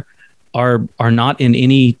there are not in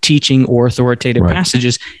any teaching or authoritative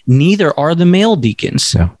passages. Neither are the male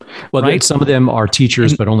deacons. Yeah. Well, some of them are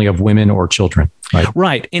teachers, but only of women or children.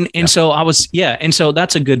 Right. And so and so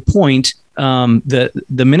that's a good point. The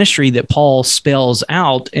ministry that Paul spells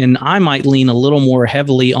out, and I might lean a little more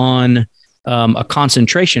heavily on a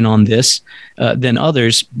concentration on this than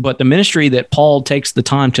others, but the ministry that Paul takes the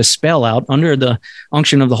time to spell out under the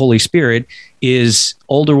unction of the Holy Spirit is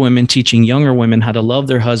older women teaching younger women how to love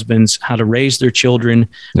their husbands, how to raise their children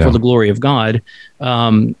for the glory of God.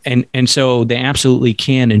 And so they absolutely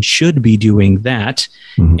can and should be doing that.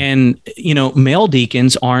 Mm-hmm. And, male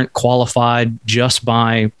deacons aren't qualified just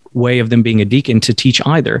by way of them being a deacon to teach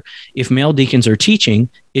either. If male deacons are teaching,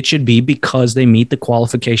 it should be because they meet the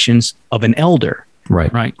qualifications of an elder.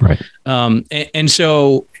 Right. And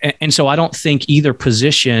so I don't think either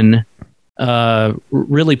position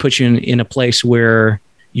really puts you in a place where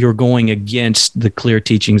you're going against the clear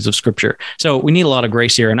teachings of Scripture. So we need a lot of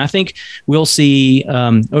grace here. And I think we'll see,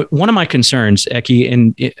 one of my concerns, Eki,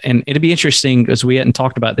 and it'd be interesting, because we hadn't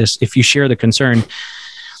talked about this, if you share the concern.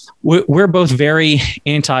 We're both very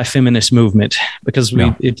anti-feminist movement, because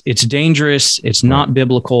it's dangerous, it's not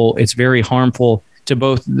biblical, it's very harmful to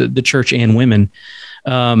both the church and women.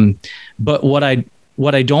 But what I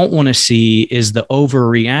don't want to see is the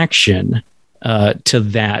overreaction to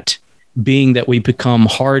that, being that we become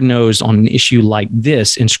hard-nosed on an issue like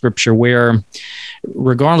this in Scripture, where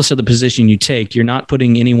regardless of the position you take, you're not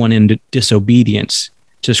putting anyone into disobedience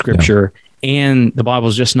to Scripture. Yeah. And the Bible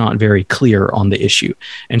is just not very clear on the issue.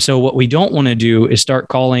 And so what we don't want to do is start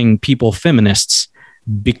calling people feminists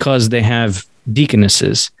because they have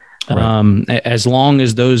deaconesses, as long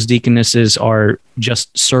as those deaconesses are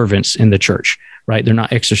just servants in the church, right? They're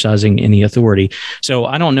not exercising any authority. So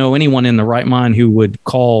I don't know anyone in the right mind who would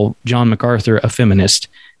call John MacArthur a feminist.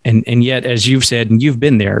 And yet, as you've said, and you've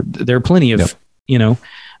been there are plenty of,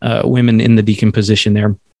 women in the deacon position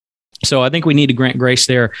there. So I think we need to grant grace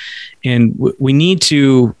there, and we need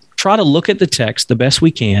to try to look at the text the best we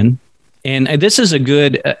can. And this is a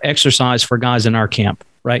good exercise for guys in our camp,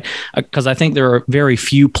 right? Because I think there are very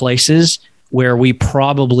few places where we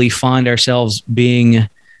probably find ourselves being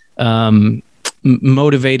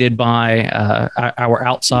motivated by our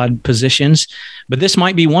outside positions, but this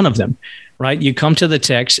might be one of them, right? You come to the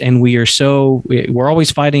text, and we're always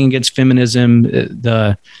fighting against feminism,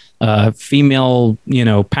 the female,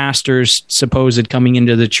 pastors supposed coming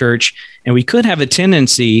into the church. And we could have a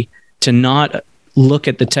tendency to not look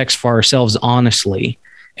at the text for ourselves honestly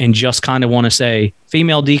and just kind of want to say,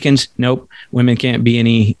 female deacons, nope, women can't be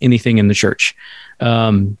anything in the church.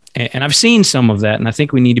 And I've seen some of that, and I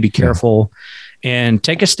think we need to be careful and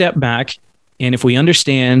take a step back. And if we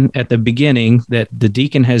understand at the beginning that the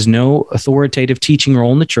deacon has no authoritative teaching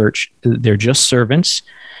role in the church, they're just servants.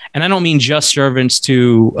 And I don't mean just servants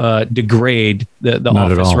to degrade the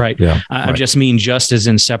office, right? Yeah, I just mean just as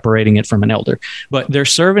in separating it from an elder. But they're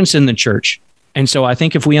servants in the church. And so I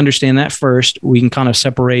think if we understand that first, we can kind of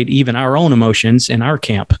separate even our own emotions in our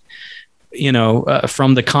camp,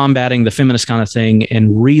 from the combating the feminist kind of thing, and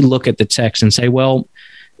relook at the text and say, well,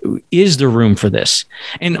 is there room for this?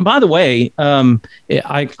 And by the way,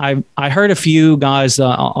 I heard a few guys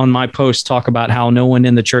on my post talk about how no one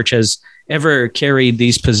in the church has ever carried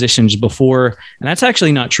these positions before, and that's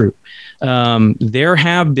actually not true. There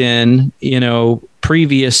have been,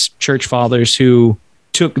 previous church fathers who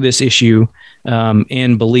took this issue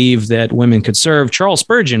and believed that women could serve. Charles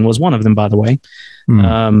Spurgeon was one of them, by the way.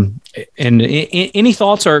 And any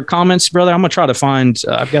thoughts or comments, brother? I'm going to try to find,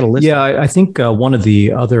 I've got a list. Yeah, I think one of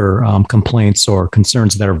the other complaints or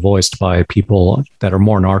concerns that are voiced by people that are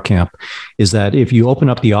more in our camp is that if you open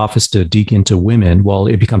up the office to deacon to women, well,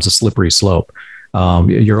 it becomes a slippery slope.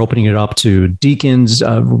 You're opening it up to deacons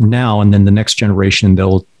now, and then the next generation,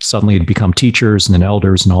 they'll suddenly become teachers and then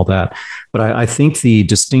elders and all that. But I think the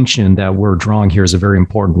distinction that we're drawing here is a very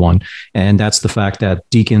important one. And that's the fact that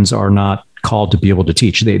deacons are not called to be able to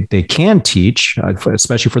teach. They can teach,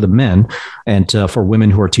 especially for the men and for women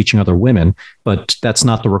who are teaching other women, but that's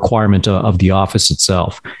not the requirement of the office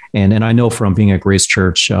itself. And I know from being at Grace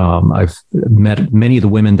Church, I've met many of the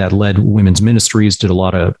women that led women's ministries, did a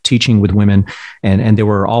lot of teaching with women, and they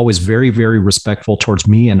were always very, very respectful towards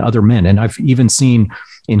me and other men. And I've even seen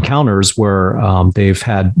encounters where they've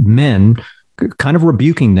had men kind of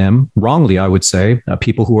rebuking them wrongly, I would say,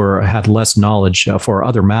 people who had less knowledge for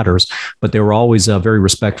other matters, but they were always very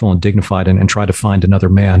respectful and dignified, and tried to find another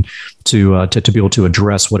man to be able to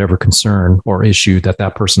address whatever concern or issue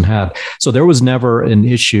that person had. So there was never an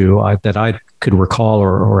issue that I could recall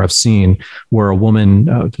or have seen where a woman,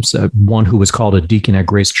 one who was called a deacon at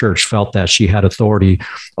Grace Church, felt that she had authority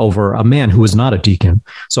over a man who was not a deacon.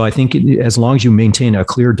 So I think as long as you maintain a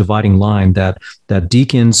clear dividing line that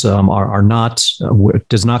deacons are not,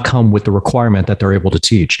 does not come with the requirement that they're able to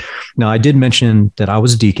teach. Now, I did mention that I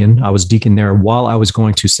was a deacon. I was deacon there while I was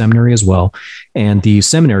going to seminary as well. And the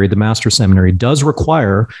seminary, the master's seminary, does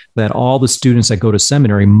require that all the students that go to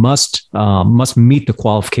seminary must meet the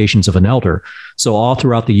qualifications of an elder. So all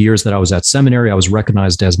throughout the years that I was at seminary, I was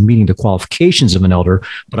recognized as meeting the qualifications of an elder,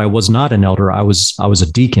 but I was not an elder. I was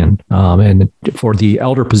a deacon. And for the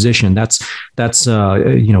elder position, that's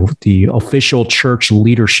the official church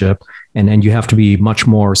leadership. And you have to be much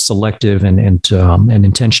more selective and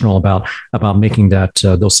intentional about making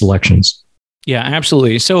those selections. Yeah,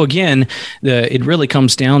 absolutely. So again, it really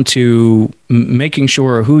comes down to making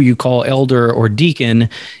sure who you call elder or deacon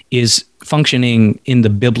is functioning in the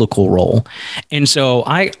biblical role. And so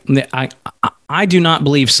I do not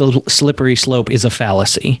believe slippery slope is a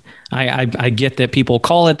fallacy. I get that people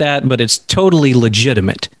call it that, but it's totally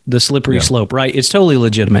legitimate. The slippery slope, right? It's totally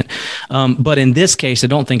legitimate. But in this case, I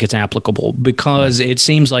don't think it's applicable because it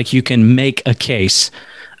seems like you can make a case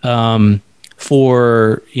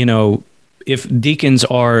for, if deacons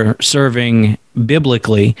are serving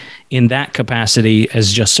biblically in that capacity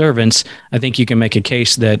as just servants, I think you can make a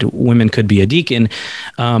case that women could be a deacon.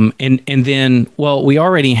 And then, well, we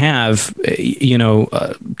already have,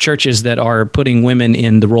 churches that are putting women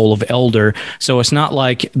in the role of elder. So it's not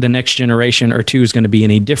like the next generation or two is going to be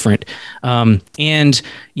any different. And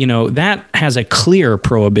that has a clear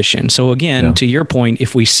prohibition. So again, to your point,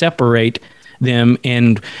 if we separate them,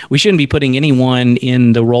 and we shouldn't be putting anyone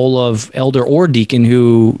in the role of elder or deacon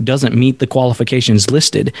who doesn't meet the qualifications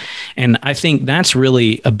listed. And I think that's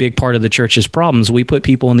really a big part of the church's problems. We put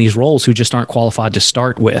people in these roles who just aren't qualified to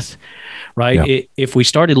start with, right? Yeah. If we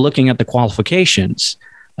started looking at the qualifications,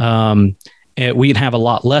 we'd have a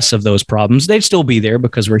lot less of those problems. They'd still be there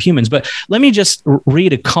because we're humans. But let me just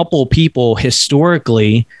read a couple people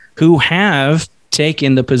historically who have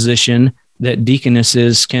taken the position that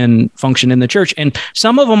deaconesses can function in the church. And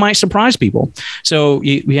some of them might surprise people. So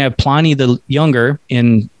we have Pliny the Younger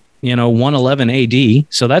in 111 AD.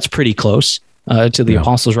 So that's pretty close to the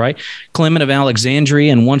apostles, right? Clement of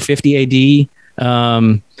Alexandria in 150 AD.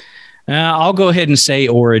 I'll go ahead and say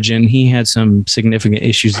Origen. He had some significant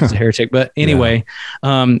issues as a heretic. But anyway,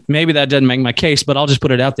 maybe that doesn't make my case, but I'll just put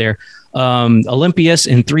it out there. Olympius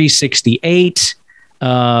in 368.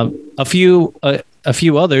 A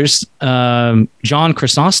few others, John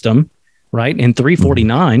Chrysostom, right, in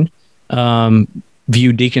 349,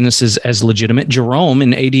 viewed deaconesses as legitimate. Jerome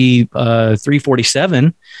in AD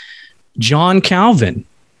 347, John Calvin.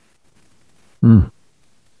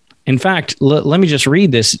 In fact, let me just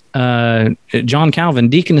read this. John Calvin,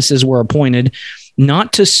 deaconesses were appointed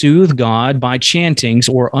not to soothe God by chantings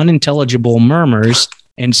or unintelligible murmurs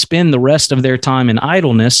and spend the rest of their time in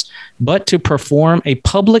idleness, but to perform a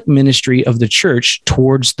public ministry of the church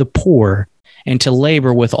towards the poor and to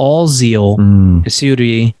labor with all zeal,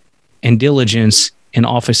 assiduity, and diligence in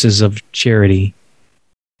offices of charity.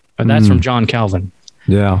 But that's from John Calvin.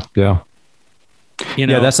 Yeah. You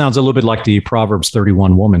know, that sounds a little bit like the Proverbs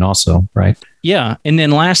 31 woman also, right? Yeah. And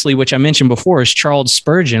then lastly, which I mentioned before, is Charles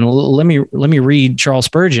Spurgeon. Let me read Charles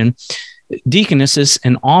Spurgeon. Deaconess is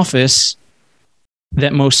an office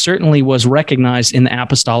that most certainly was recognized in the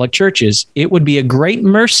apostolic churches. It would be a great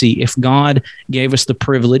mercy if God gave us the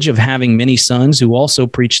privilege of having many sons who also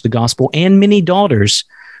preached the gospel and many daughters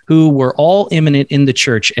who were all eminent in the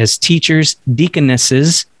church as teachers,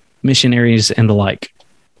 deaconesses, missionaries, and the like.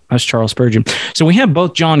 That's Charles Spurgeon. So we have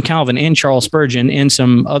both John Calvin and Charles Spurgeon and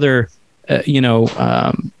some other,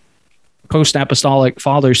 post-apostolic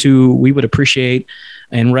fathers who we would appreciate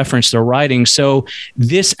and reference their writings. So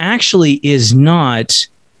this actually is not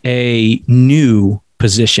a new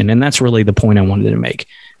position. And that's really the point I wanted to make.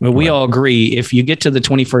 But we all agree, if you get to the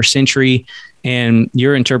 21st century and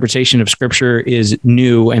your interpretation of Scripture is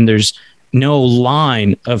new and there's no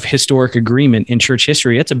line of historic agreement in church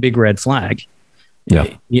history, it's a big red flag. Yeah.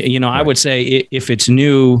 I would say if it's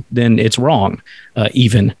new, then it's wrong,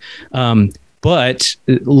 even. But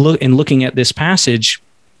looking at this passage,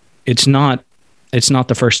 it's not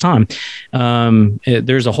the first time.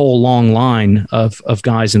 There's a whole long line of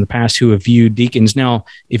guys in the past who have viewed deacons. Now,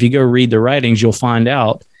 if you go read the writings, you'll find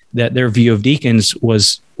out that their view of deacons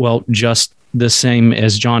was, just the same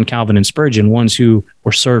as John Calvin and Spurgeon, ones who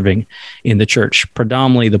were serving in the church,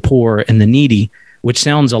 predominantly the poor and the needy, which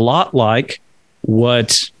sounds a lot like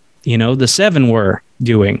what the seven were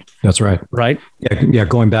doing. That's right. Right. Yeah.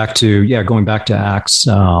 Going back to Acts,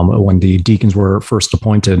 when the deacons were first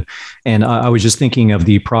appointed. And I was just thinking of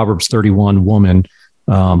the Proverbs 31 woman,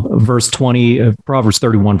 verse 20, Proverbs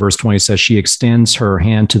 31, verse 20 says, she extends her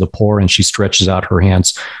hand to the poor and she stretches out her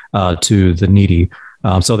hands to the needy.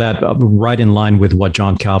 So that right in line with what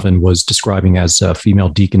John Calvin was describing as female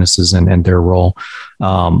deaconesses and their role.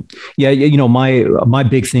 My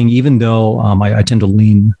big thing, even though I tend to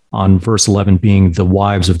lean on verse 11 being the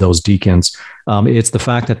wives of those deacons, it's the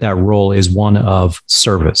fact that role is one of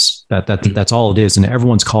service. That's all it is, and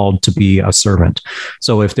everyone's called to be a servant.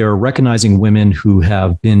 So if they're recognizing women who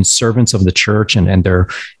have been servants of the church and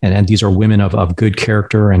these are women of good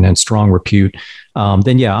character and strong repute,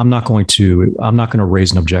 then I'm not going to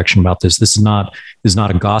raise an objection about this. This is not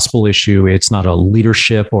a gospel issue. It's not a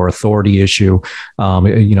leadership or authority issue.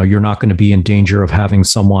 You're not going to be in danger of having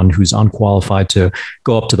someone who's unqualified to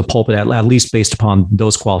go up to the pulpit, at least based upon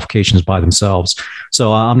those qualifications by themselves.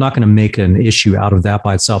 So I'm not going to make an issue out of that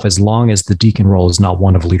by itself, as long as the deacon role is not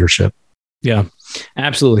one of leadership. Yeah,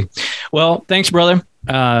 absolutely. Well, thanks, brother.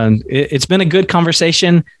 It's been a good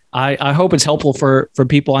conversation. I hope it's helpful for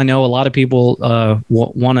people. I know a lot of people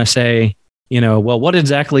want to say, what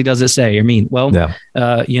exactly does it say? I mean,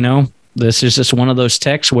 this is just one of those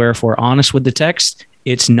texts where, if we're honest with the text,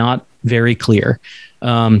 it's not very clear.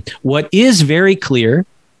 What is very clear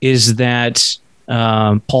is that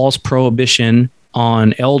Paul's prohibition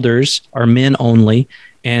on elders are men only,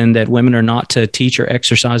 and that women are not to teach or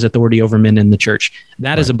exercise authority over men in the church.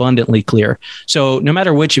 That is abundantly clear. So no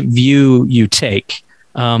matter which view you take,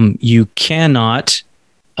 you cannot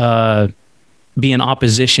be in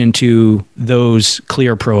opposition to those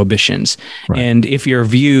clear prohibitions. Right. And if your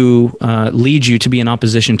view leads you to be in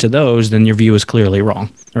opposition to those, then your view is clearly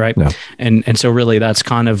wrong, right? Yeah. And so really that's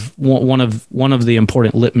kind of one of the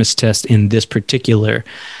important litmus tests in this particular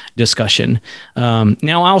discussion.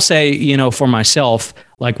 Now I'll say, for myself,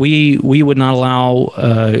 like we would not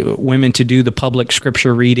allow women to do the public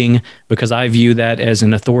scripture reading, because I view that as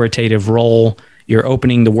an authoritative role. You're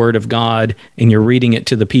opening the Word of God and you're reading it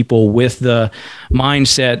to the people with the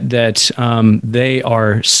mindset that they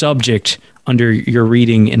are subject under your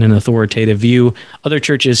reading in an authoritative view. Other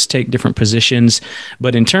churches take different positions,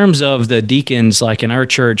 but in terms of the deacons, like in our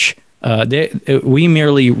church, we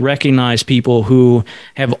merely recognize people who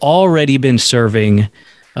have already been serving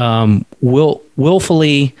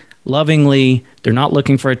willfully, lovingly. They're not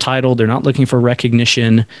looking for a title. They're not looking for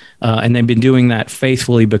recognition. And they've been doing that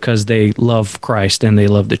faithfully because they love Christ and they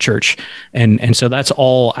love the church. And so that's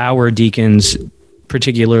all our deacons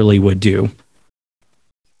particularly would do.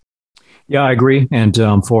 Yeah, I agree. And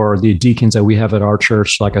for the deacons that we have at our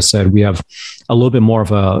church, like I said, we have a little bit more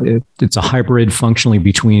of it's a hybrid functionally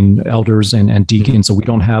between elders and deacons. So we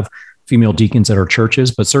don't have female deacons at our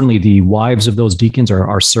churches, but certainly the wives of those deacons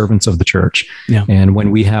are servants of the church. Yeah. And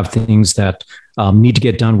when we have things that need to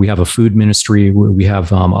get done, we have a food ministry, we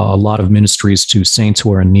have a lot of ministries to saints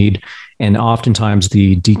who are in need. And oftentimes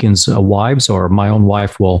the deacons' wives or my own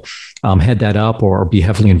wife will head that up or be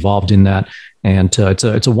heavily involved in that. And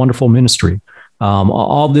it's a wonderful ministry.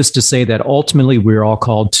 All this to say that ultimately we're all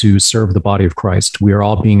called to serve the body of Christ. We are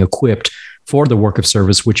all being equipped for the work of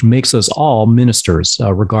service, which makes us all ministers,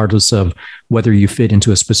 regardless of whether you fit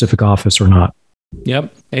into a specific office or not.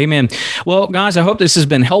 Yep. Amen. Well, guys, I hope this has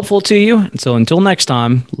been helpful to you. So until next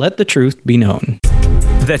time, let the truth be known.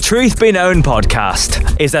 The Truth Be Known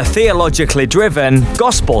podcast is a theologically driven,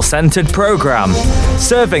 gospel-centered program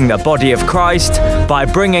serving the body of Christ by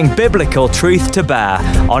bringing biblical truth to bear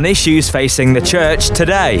on issues facing the church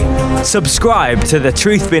today. Subscribe to the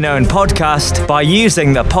Truth Be Known podcast by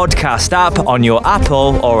using the podcast app on your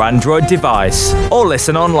Apple or Android device, or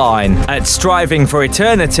listen online at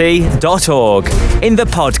strivingforeternity.org in the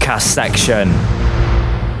podcast section.